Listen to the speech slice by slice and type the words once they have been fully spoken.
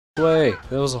way.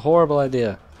 That was a horrible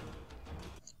idea.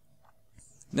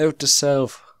 Note to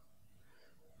self.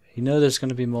 You know there's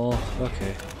gonna be more.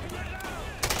 Okay.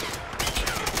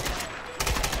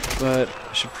 But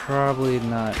I should probably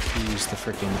not use the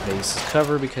freaking base as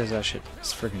cover because that shit is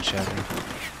freaking shattering.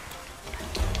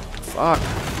 Fuck.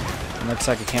 And looks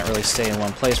like I can't really stay in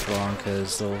one place for long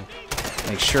because they'll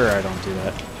make sure I don't do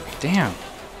that. Damn.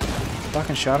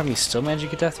 Fucking shot him, he still managed to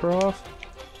get that throw off?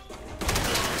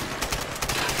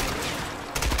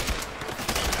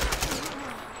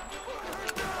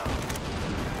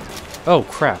 Oh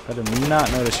crap, I did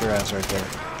not notice your ass right there.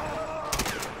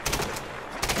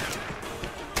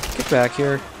 Get back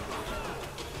here.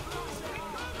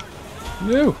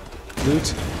 No!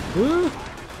 Loot. Woo!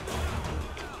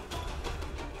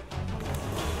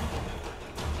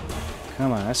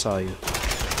 Come on, I saw you.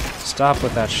 Stop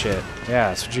with that shit. Yeah,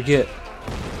 that's what you get.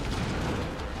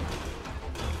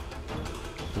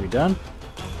 Are we done?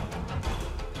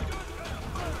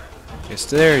 Yes,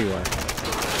 there you are.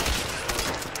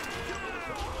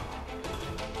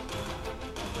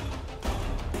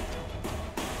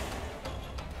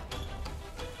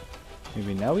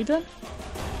 Maybe now we done?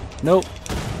 Nope.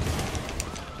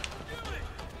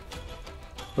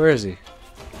 Where is he?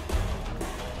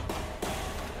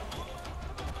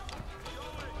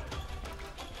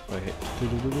 Wait.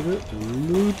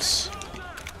 Loot.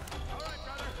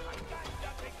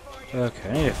 Okay,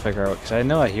 I need to figure out, because I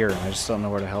know I hear him, I just don't know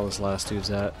where the hell this last dude's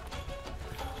at.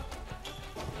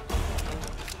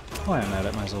 Why am I at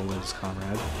it? Might as well lose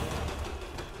comrade.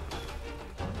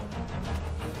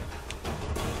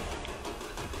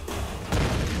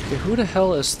 Okay, who the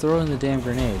hell is throwing the damn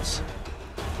grenades?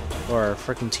 Or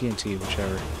frickin' TNT,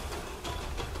 whichever.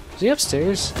 Is he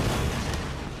upstairs?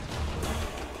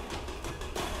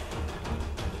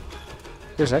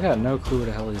 I got no clue where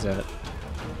the hell he's at.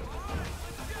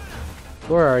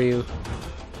 Where are you?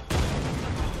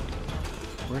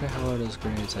 Where the hell are those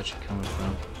grenades actually coming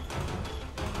from?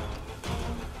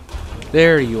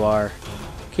 There you are.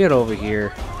 Get over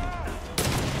here.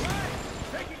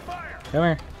 Come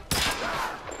here.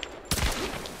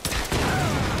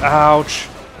 Ouch.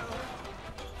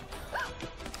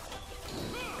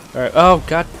 Alright. Oh,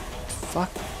 god.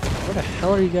 Fuck. Where the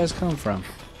hell are you guys coming from?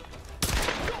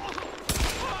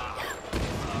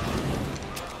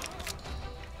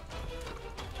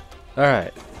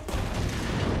 Alright.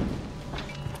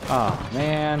 Aw, oh,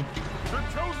 man.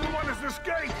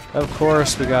 Of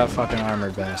course we got fucking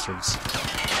armored bastards.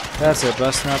 That's it,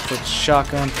 busting up with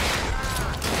shotgun.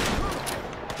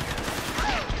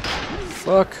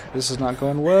 Fuck, this is not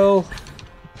going well.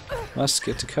 Must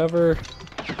get to cover.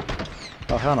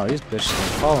 Oh hell no, these bitches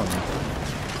are following me.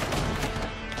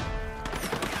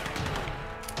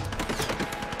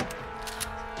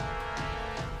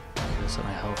 So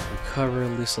my health recover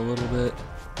at least a little bit.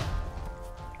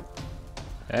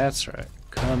 That's right.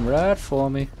 Come right for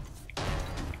me.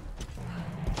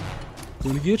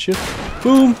 Gonna get you.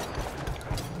 Boom!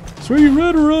 That's where you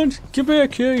run. Get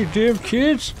back here, you damn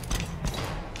kids!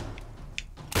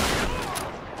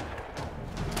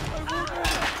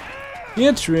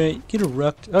 That's right. Get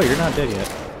erupted. Oh, you're not dead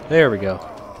yet. There we go.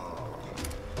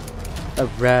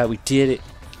 Alright, we did it.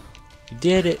 We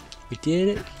did it. We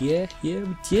did it. Yeah,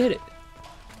 we did it.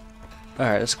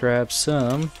 Alright, let's grab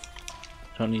some.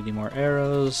 Don't need any more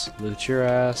arrows. Loot your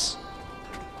ass.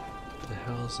 What the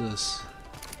hell is this?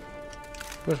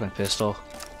 Where's my pistol?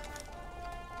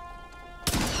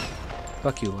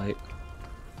 Fuck you, light.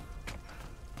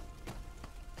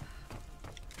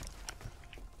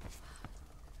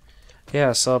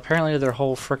 Yeah, so apparently their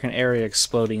whole frickin' area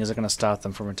exploding isn't gonna stop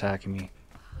them from attacking me.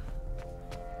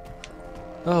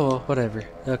 Oh, well, whatever.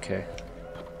 Okay.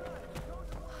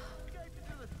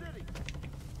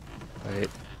 Wait.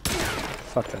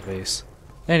 Fuck that base.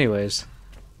 Anyways.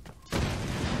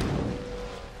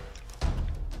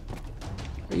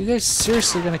 Are you guys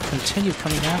seriously gonna continue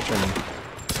coming after me?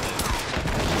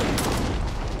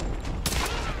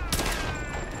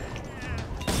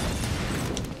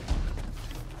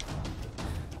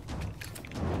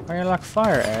 Are you like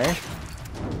fire, eh?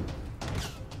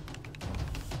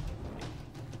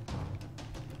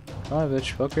 Come on,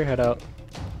 bitch. Poke your head out.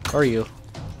 Or you.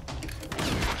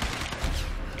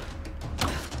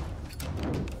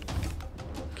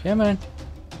 Come on.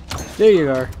 There you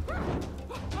are.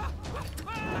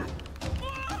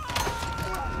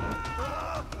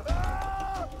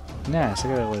 Nice.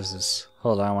 Look at what is this?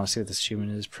 Hold on, I want to see what this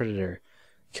achievement is. Predator.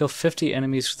 Kill 50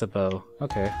 enemies with a bow.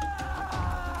 Okay.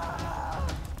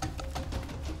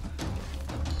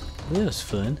 That was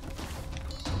fun.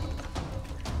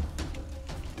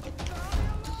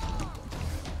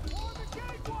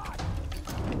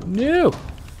 No!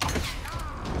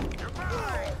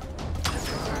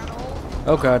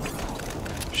 Oh god.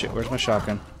 Shit, where's my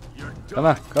shotgun? Come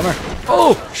on, come on.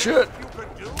 Oh, shit!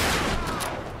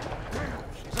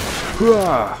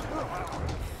 Hurrah!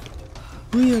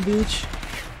 Booyah, bitch.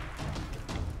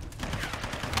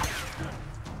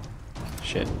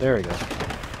 Shit, there we go.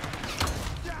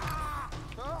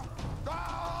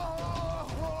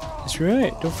 That's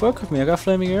right, don't fuck with me, I got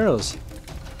flaming arrows.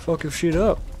 Fuck your shit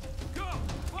up.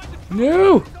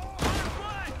 No!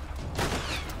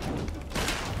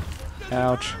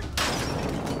 Ouch.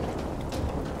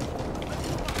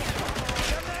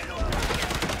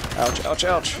 Ouch, ouch,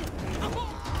 ouch.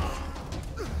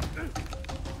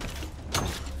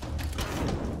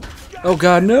 Oh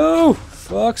god, no!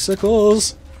 Fuck,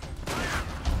 sickles.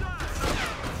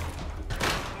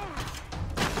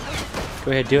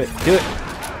 Go ahead, do it, do it.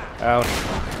 Ouch.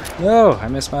 No, I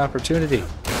missed my opportunity.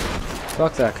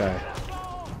 Fuck that guy.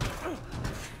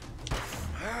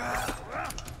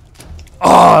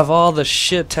 Oh, of all the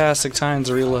shit-tastic times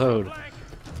to reload.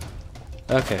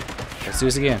 Okay, let's do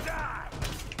this again.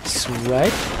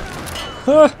 Swipe.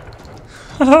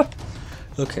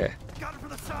 Okay.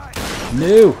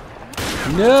 No!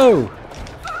 No!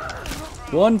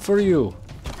 One for you.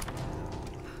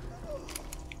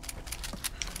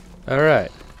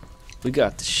 Alright. We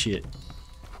got the shit.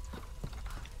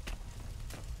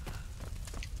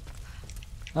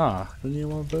 Ah, don't need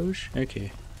more bows?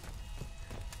 Okay.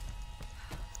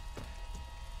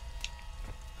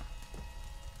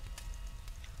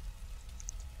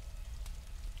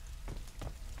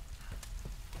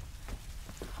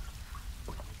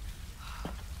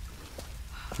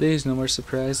 Please, no more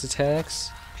surprise attacks.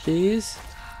 Please.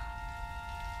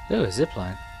 Oh, a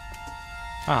zipline.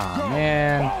 Aw,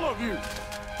 man. All of you,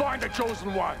 find the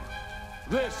chosen one.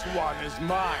 This one is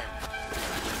mine.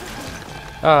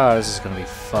 Ah, this is gonna be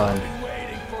fun.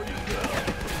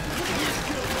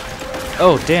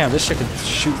 Oh, damn, this shit can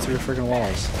shoot through freaking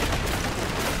walls.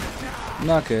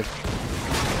 Not good.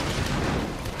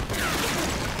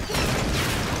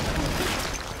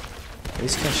 At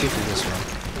least can't shoot through this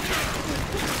one.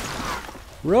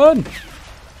 Run!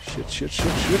 Shit, shit,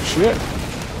 shit, shit, shit.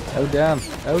 Oh, damn.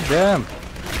 Oh, damn.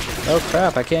 Oh,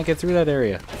 crap. I can't get through that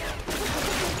area.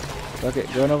 Fuck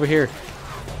it. Going over here.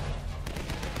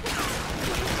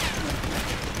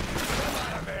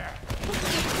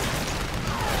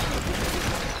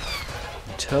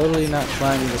 I'm totally not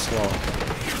climbing this wall.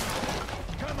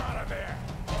 Come out of there.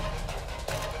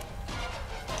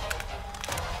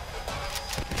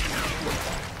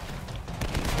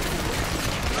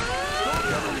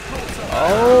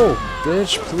 Oh,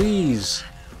 bitch, please.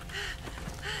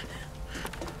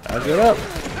 I'll get up.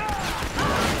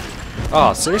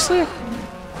 Oh, seriously?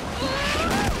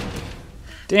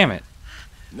 Damn it.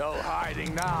 No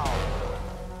hiding now.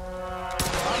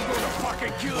 I'm gonna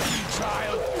fucking kill you,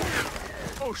 child.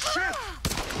 Oh shit!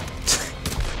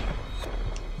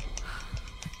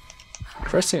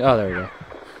 Pressing. Oh, there we go.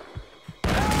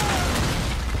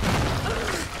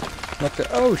 Like the,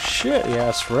 oh shit! Yeah,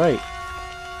 that's right.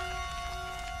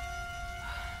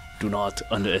 Do not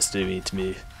underestimate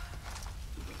me.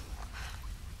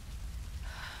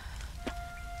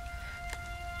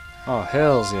 Oh,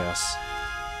 hells yes.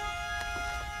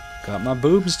 Got my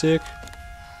boomstick.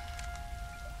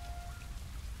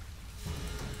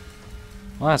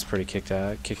 Well, that's pretty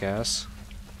kick-ass.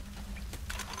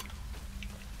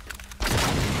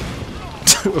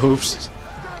 Oops.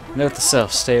 Note the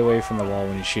self, stay away from the wall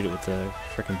when you shoot it with the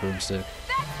frickin' boomstick.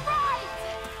 That's right!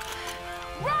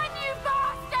 Run, you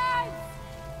bastards!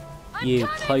 I'm You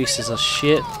coming for pieces your of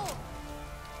shit. soul!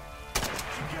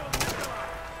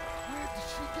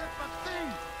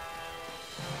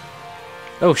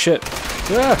 Oh shit.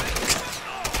 Ah!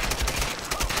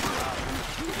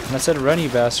 When I said run, you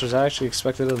bastards, I actually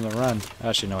expected them to run.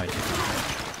 Actually, no, I didn't.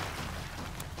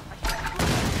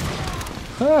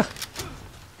 Ah!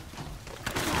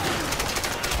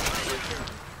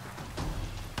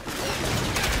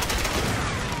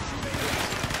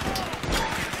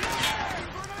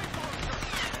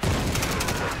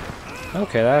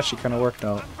 Okay, that actually kind of worked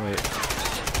out. Wait.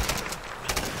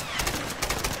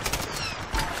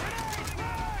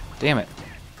 Damn it.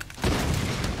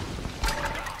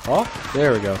 Oh,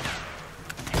 there we go.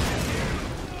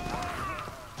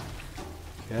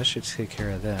 Okay, I should take care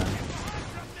of them.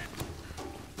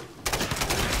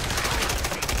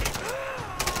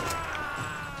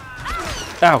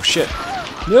 Ow, shit.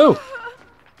 No!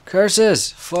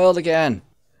 Curses! Foiled again.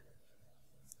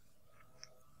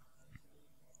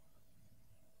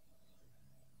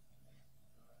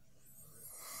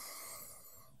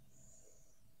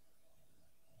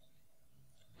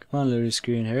 Come on, loading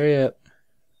screen, hurry up.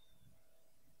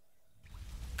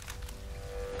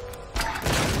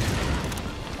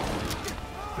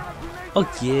 Oh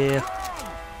yeah.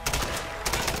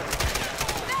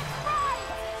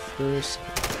 First,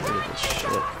 look at this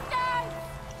shit.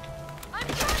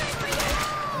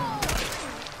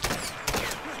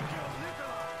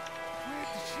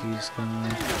 He's gonna.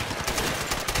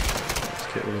 Let's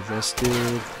get rid of this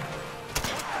dude.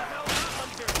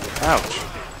 Ouch.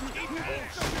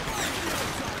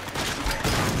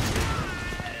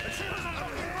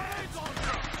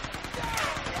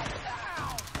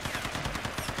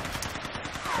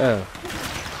 Oh.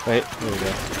 Wait, there we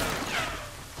go.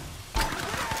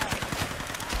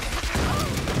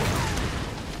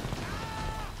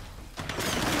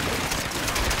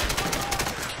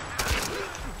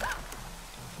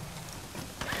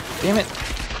 Damn it.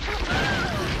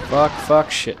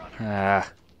 Fuck, shit.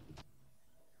 Ah.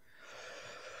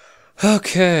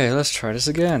 Okay, let's try this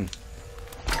again.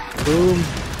 Boom.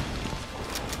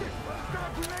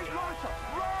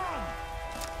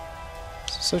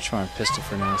 Switch my pistol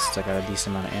for now since I got a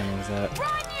decent amount of ammo with that. Run,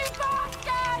 you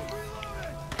bastards!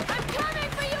 I'm coming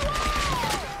for you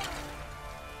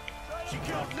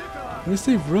all! When I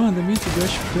say run, that means the guy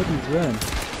should probably run.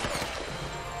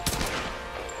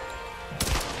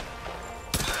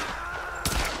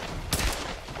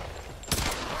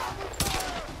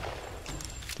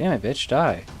 Damn it, bitch,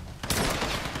 die.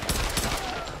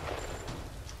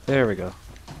 There we go.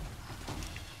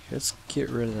 Let's get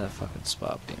rid of that fucking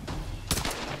spot beam.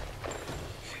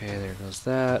 Okay, there goes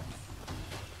that.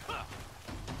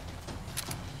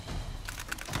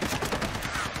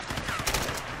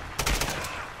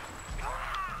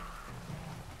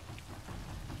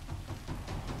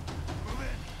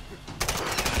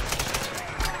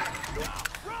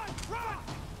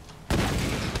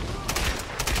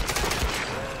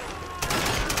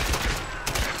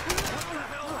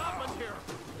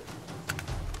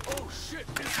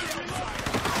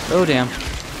 Oh damn.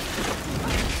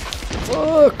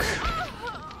 Fuck!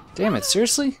 Damn it,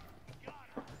 seriously?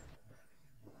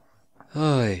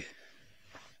 Oy.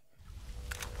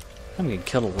 I'm getting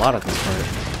killed a lot at this part.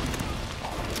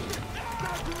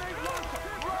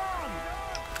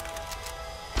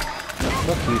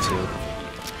 Fuck you two.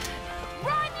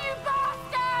 Run, you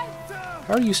bastards!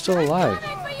 How are you still alive?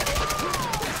 Coming for you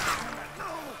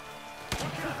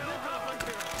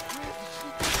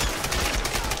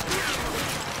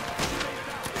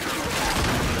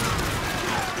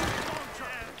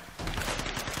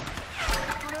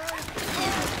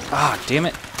Ah, damn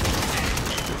it.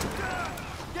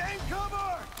 Gain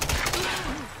cover!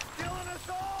 Killing us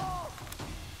all!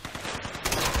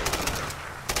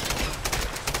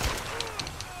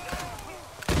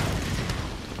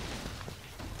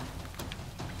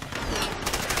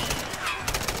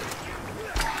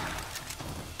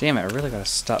 Damn it, I really gotta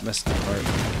stop missing that part.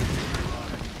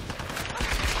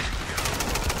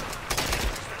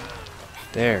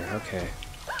 There, okay.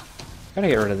 Gotta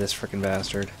get rid of this frickin'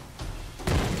 bastard.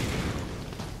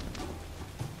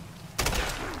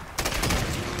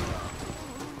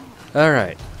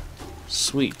 Alright.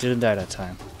 Sweet, didn't die that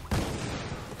time.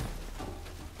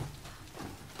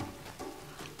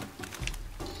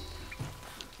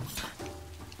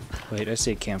 Wait, I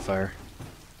see a campfire.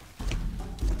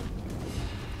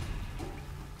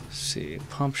 Let's see,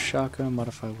 pump shotgun,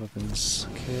 modified weapons.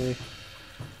 Okay.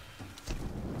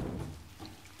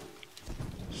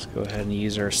 Let's go ahead and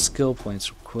use our skill points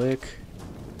real quick.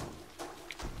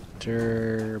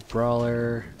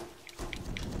 Brawler.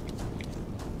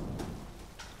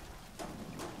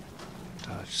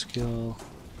 Dodge skill.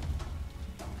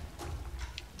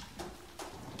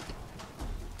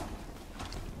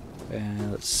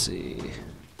 And let's see.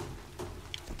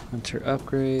 Hunter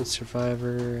upgrade,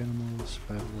 survivor, animal,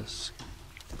 survivalist.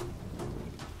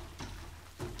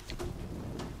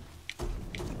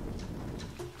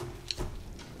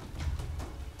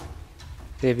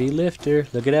 Heavy lifter,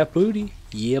 look at that booty.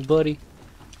 Yeah, buddy.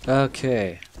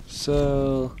 Okay,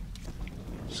 so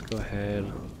let's go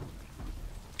ahead.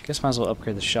 Guess might as well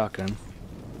upgrade the shotgun.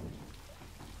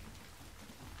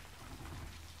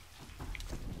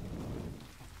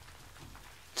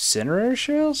 Incinerator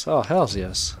shells? Oh, hells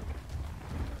yes.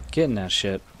 Getting that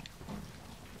shit.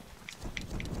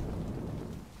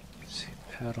 Let's see,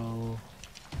 pedal.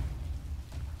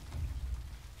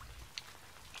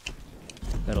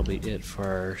 That'll be it for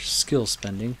our skill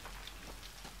spending.